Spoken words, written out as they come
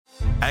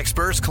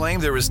Experts claim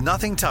there is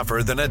nothing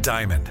tougher than a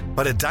diamond.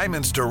 But at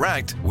Diamonds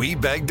Direct, we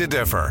beg to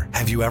differ.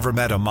 Have you ever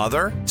met a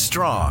mother?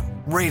 Strong,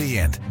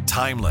 radiant,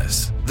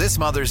 timeless. This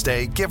Mother's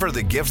Day, give her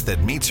the gift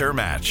that meets her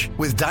match.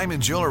 With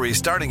diamond jewelry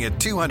starting at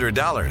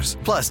 $200.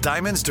 Plus,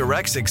 Diamonds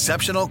Direct's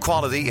exceptional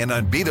quality and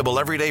unbeatable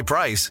everyday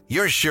price,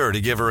 you're sure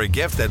to give her a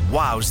gift that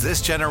wows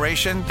this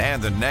generation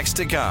and the next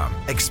to come.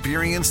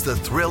 Experience the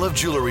thrill of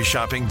jewelry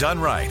shopping done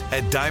right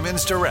at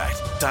Diamonds Direct.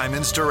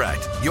 Diamonds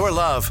Direct. Your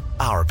love,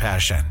 our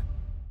passion.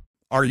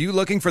 Are you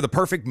looking for the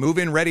perfect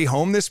move-in ready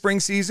home this spring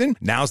season?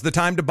 Now's the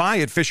time to buy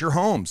at Fisher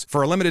Homes.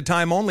 For a limited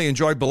time only,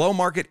 enjoy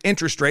below-market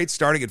interest rates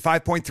starting at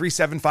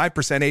 5.375%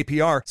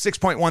 APR,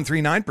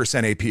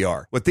 6.139%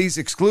 APR. With these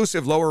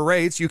exclusive lower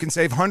rates, you can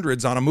save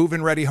hundreds on a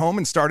move-in ready home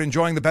and start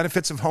enjoying the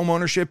benefits of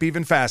homeownership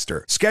even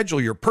faster.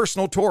 Schedule your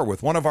personal tour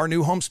with one of our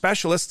new home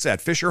specialists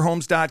at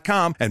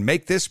FisherHomes.com and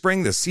make this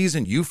spring the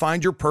season you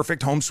find your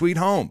perfect home sweet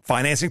home.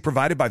 Financing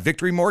provided by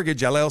Victory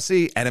Mortgage,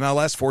 LLC,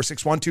 NMLS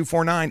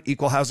 461249,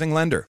 Equal Housing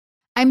Lender.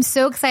 I'm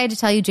so excited to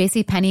tell you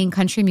JCPenney and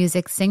country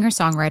music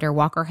singer-songwriter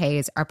Walker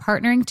Hayes are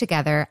partnering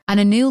together on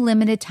a new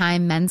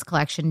limited-time men's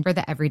collection for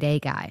the everyday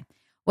guy.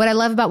 What I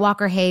love about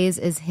Walker Hayes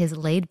is his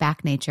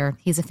laid-back nature.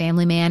 He's a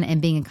family man,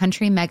 and being a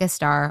country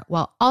megastar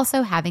while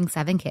also having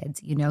 7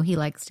 kids, you know he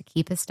likes to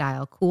keep his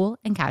style cool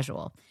and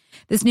casual.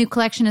 This new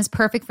collection is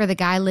perfect for the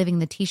guy living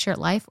the t-shirt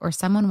life or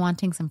someone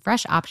wanting some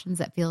fresh options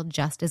that feel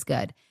just as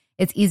good.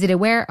 It's easy to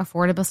wear,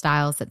 affordable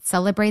styles that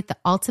celebrate the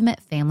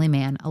ultimate family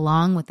man,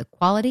 along with the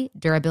quality,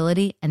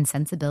 durability, and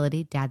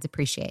sensibility dads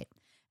appreciate.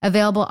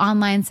 Available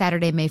online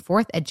Saturday, May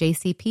 4th at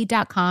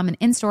jcp.com and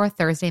in-store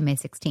Thursday, May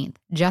 16th.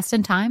 Just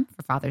in time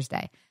for Father's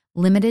Day.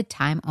 Limited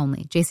time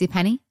only.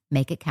 JCPenney,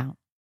 make it count.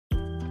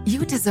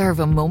 You deserve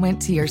a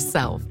moment to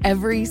yourself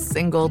every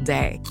single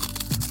day.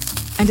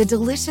 And a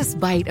delicious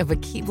bite of a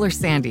Keebler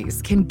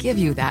Sandies can give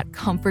you that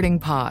comforting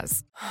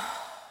pause.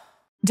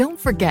 Don't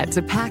forget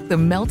to pack the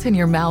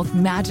melt-in-your-mouth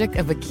magic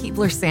of a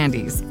Keebler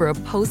Sandies for a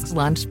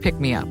post-lunch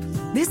pick-me-up.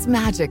 This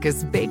magic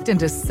is baked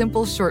into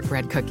simple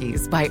shortbread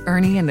cookies by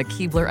Ernie and the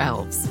Keebler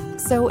Elves.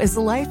 So as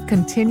life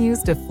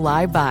continues to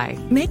fly by,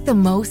 make the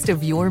most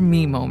of your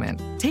me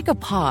moment. Take a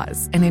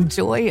pause and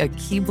enjoy a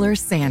Keebler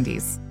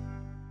Sandies.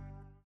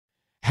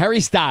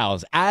 Harry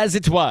Styles, As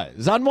It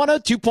Was, on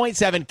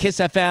 102.7 KISS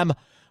FM,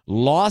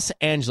 Los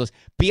Angeles.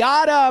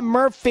 Beata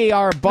Murphy,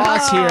 our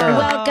boss here.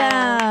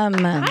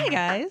 Welcome. Hi,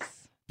 guys.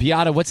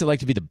 Beata, what's it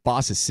like to be the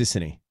boss of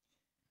Sissany?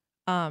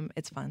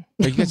 It's fun.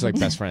 Oh, you guys are like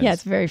best friends. Yeah,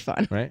 it's very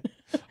fun. Right?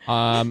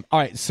 All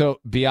right, so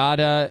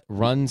Beata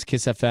runs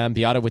KISS FM.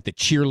 Beata with the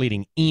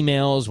cheerleading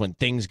emails when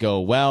things go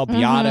well.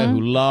 Beata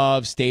who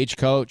loves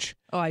Stagecoach.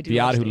 Oh, I do.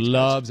 Beata who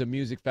loves a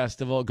music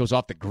festival. Goes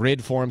off the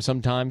grid for him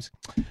sometimes.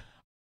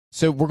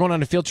 So we're going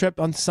on a field trip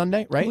on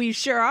Sunday, right? We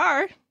sure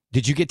are.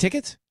 Did you get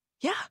tickets?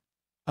 Yeah.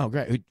 Oh,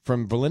 great.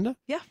 From Belinda?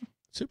 Yeah.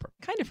 Super.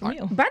 Kind of from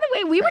you. By the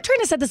way, we were trying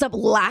to set this up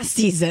last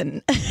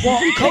season. Well,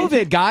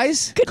 COVID,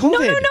 guys.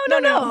 COVID.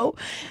 No.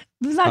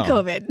 It was not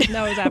COVID.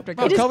 No, it was after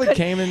Oh, COVID. COVID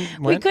came and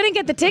We went. couldn't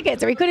get the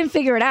tickets or we couldn't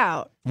figure it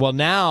out. Well,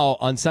 now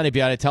on Sunday,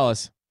 Beata, tell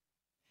us.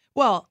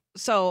 Well,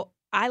 so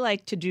I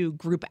like to do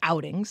group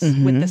outings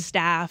with the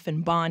staff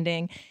and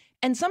bonding.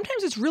 And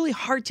sometimes it's really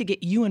hard to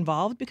get you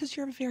involved because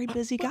you're a very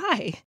busy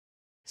guy.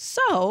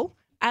 So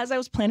as I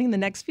was planning the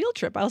next field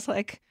trip, I was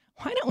like,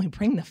 why don't we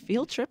bring the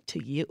field trip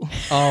to you?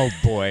 Oh,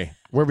 boy.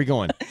 Where are we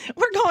going?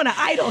 We're going to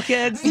Idol,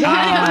 kids. Right. You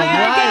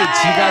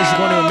guys are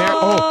going to America.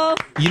 Oh,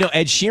 you know,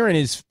 Ed Sheeran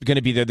is going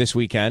to be there this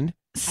weekend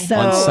So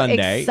on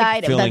Sunday,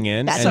 excited. filling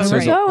in. That's and so so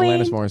is great.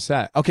 Alanis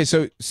Morissette. Okay,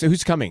 so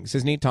who's coming?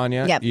 Sisney,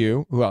 Tanya, Yep.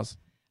 you. Who else?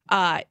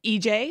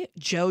 EJ,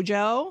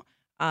 JoJo.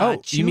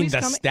 You mean Chewy's the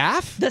coming.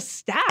 staff? The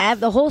staff.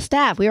 The whole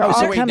staff. We were all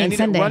so wait, I coming need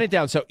Sunday. to run it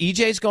down. So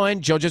EJ's going,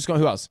 JoJo's going.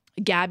 Who else?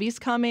 Gabby's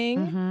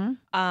coming.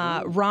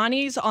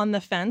 Ronnie's on the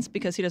fence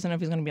because he doesn't know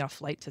if he's going to be on a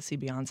flight to see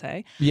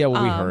Beyonce. Yeah,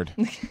 well, we heard.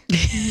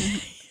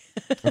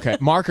 Okay.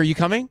 Mark, are you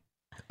coming?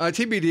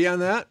 TBD on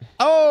that.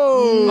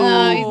 Oh,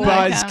 No,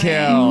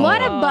 buzzkill.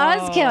 What a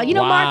buzzkill. You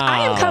know, Mark,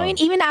 I am Wow. coming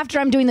even after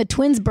I'm doing the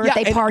twins'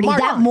 birthday and party Mark,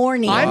 that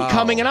morning. I'm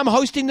coming and I'm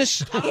hosting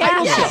this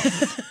Idol show.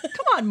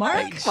 Come on,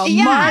 Mark.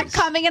 Yeah, I'm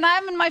coming and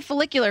I'm in my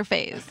follicular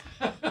phase.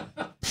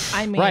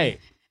 I mean, Right.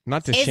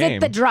 Not to Is shame. it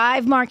the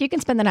drive, Mark? You can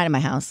spend the night at my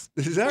house.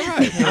 Is that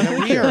right?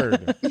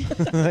 Weird.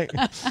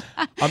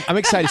 I'm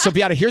excited. So,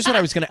 Beata, here's what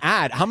I was going to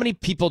add. How many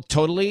people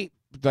total?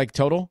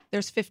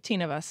 There's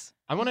 15 of us.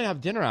 I want to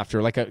have dinner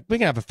after. We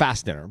can have a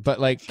fast dinner, but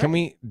can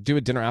we do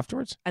a dinner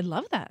afterwards? I'd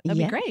love that. That'd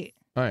Yeah. be great.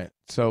 All right.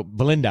 So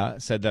Belinda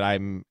said that I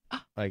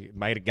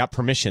got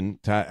permission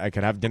I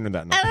could have dinner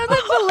that night. I don't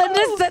think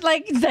Belinda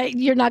said that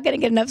you're not going to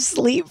get enough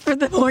sleep for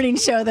the morning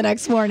show the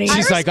next morning.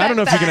 She's like, I don't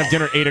know if you can that. have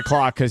dinner at 8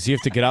 o'clock because you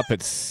have to get up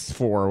at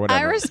 4 or whatever.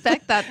 I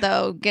respect that,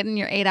 though, getting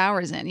your 8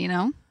 hours in, you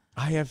know?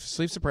 I have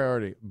sleep's a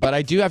priority, but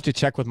I do have to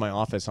check with my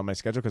office on my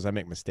schedule because I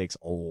make mistakes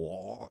a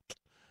lot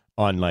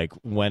on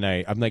when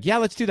I'm like, yeah,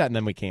 let's do that, and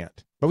then we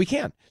can't, but we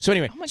can. So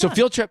anyway, my so God.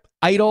 field trip,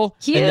 Idol,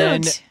 Cute.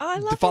 and then I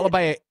love followed it.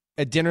 by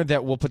a dinner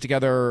that we'll put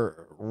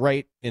together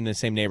right in the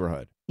same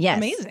neighborhood. Yes.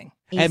 Amazing.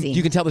 And Easy.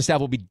 you can tell the staff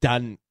will be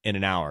done in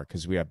an hour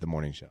because we have the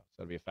morning show.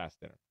 So it'll be a fast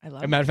dinner. I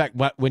love As a matter of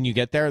fact, when you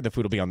get there, the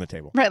food will be on the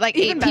table. Right, like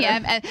Even 8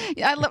 p.m. And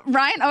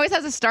Ryan always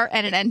has a start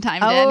and an end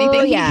time to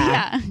anything.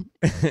 Yeah.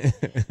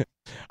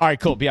 All right,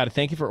 cool. Beata,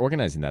 thank you for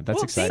organizing that. That's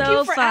well, exciting.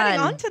 Thank you for adding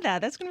fun. on to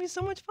that. That's going to be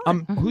so much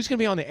fun. Who's going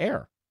to be on the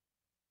air?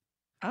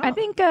 I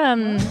think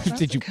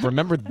Did you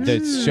remember the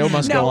show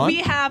must go No, on? we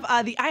have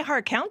the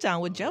iHeart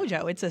Countdown with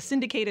JoJo. It's a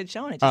syndicated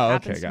show, and it just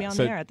happens to be on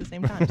So- there at the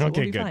same time. So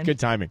okay, we'll be good. fine. Good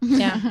timing.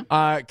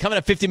 yeah. Coming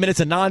up 50 minutes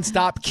of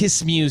nonstop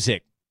Kiss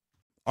music.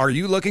 Are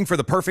you looking for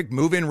the perfect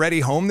move-in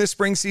ready home this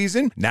spring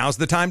season? Now's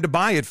the time to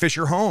buy at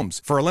Fisher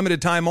Homes. For a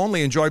limited time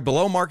only, enjoy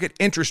below-market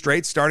interest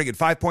rates starting at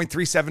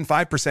 5.375%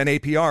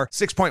 APR,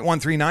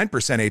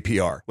 6.139%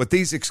 APR. With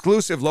these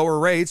exclusive lower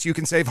rates, you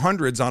can save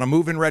hundreds on a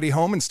move-in ready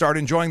home and start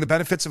enjoying the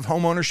benefits of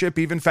home ownership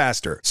even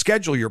faster.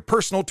 Schedule your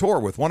personal tour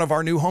with one of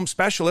our new home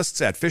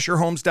specialists at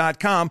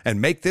FisherHomes.com and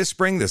make this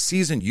spring the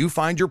season you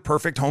find your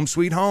perfect home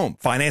sweet home.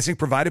 Financing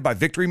provided by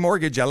Victory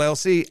Mortgage,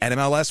 LLC,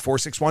 NMLS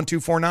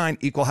 461249,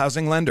 Equal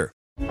Housing Lender.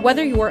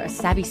 Whether you're a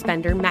savvy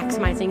spender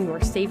maximizing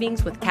your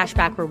savings with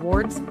cashback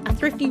rewards, a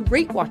thrifty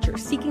rate watcher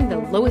seeking the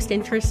lowest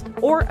interest,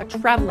 or a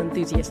travel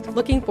enthusiast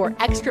looking for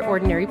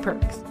extraordinary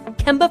perks,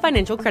 Kemba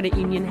Financial Credit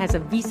Union has a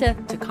visa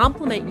to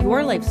complement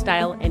your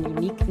lifestyle and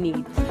unique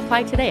needs.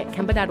 Apply today at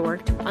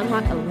Kemba.org to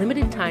unlock a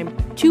limited time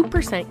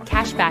 2%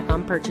 cash back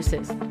on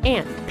purchases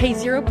and pay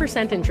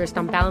 0% interest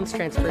on balance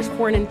transfers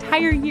for an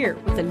entire year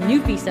with a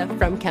new visa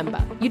from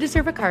Kemba. You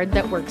deserve a card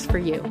that works for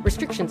you.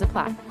 Restrictions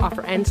apply.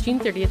 Offer ends June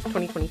 30th,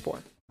 2024.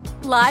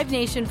 Live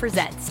Nation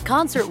presents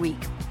Concert Week.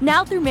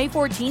 Now through May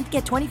 14th,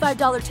 get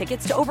 $25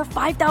 tickets to over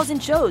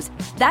 5,000 shows.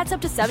 That's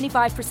up to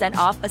 75%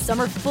 off a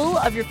summer full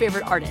of your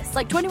favorite artists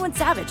like 21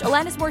 Savage,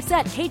 Alanis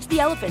Morissette, Cage the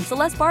Elephant,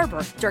 Celeste Barber,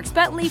 Dierks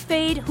Bentley,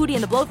 Fade, Hootie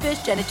and the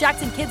Blowfish, Janet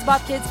Jackson, Kids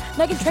Bop Kids,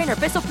 Meghan Trainor,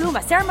 Peso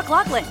Pluma, Sarah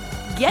McLachlan.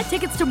 Get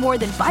tickets to more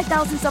than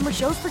 5,000 summer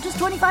shows for just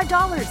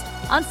 $25.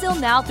 On sale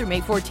now through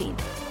May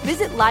 14th.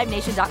 Visit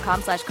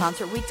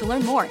livenation.com/Concert Week to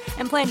learn more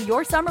and plan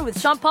your summer with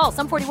Sean Paul,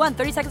 Sum 41,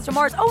 30 Seconds to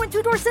Mars, and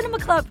Two Door Cinema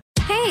Club.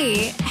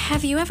 Hey,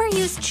 have you ever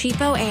used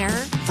Cheapo Air?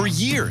 For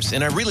years,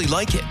 and I really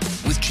like it.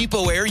 With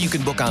Cheapo Air, you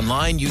can book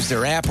online, use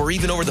their app, or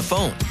even over the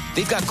phone.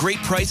 They've got great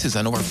prices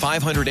on over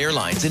 500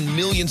 airlines and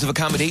millions of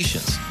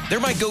accommodations.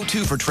 They're my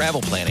go-to for travel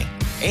planning.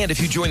 And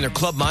if you join their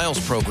Club Miles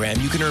program,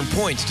 you can earn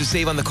points to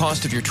save on the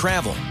cost of your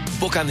travel.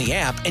 Book on the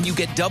app, and you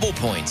get double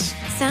points.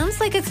 Sounds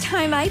like it's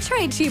time I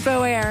tried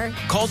Cheapo Air.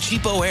 Call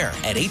Cheapo Air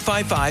at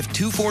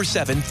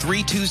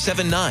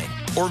 855-247-3279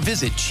 or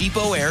visit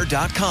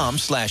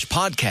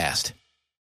cheapoair.com/podcast.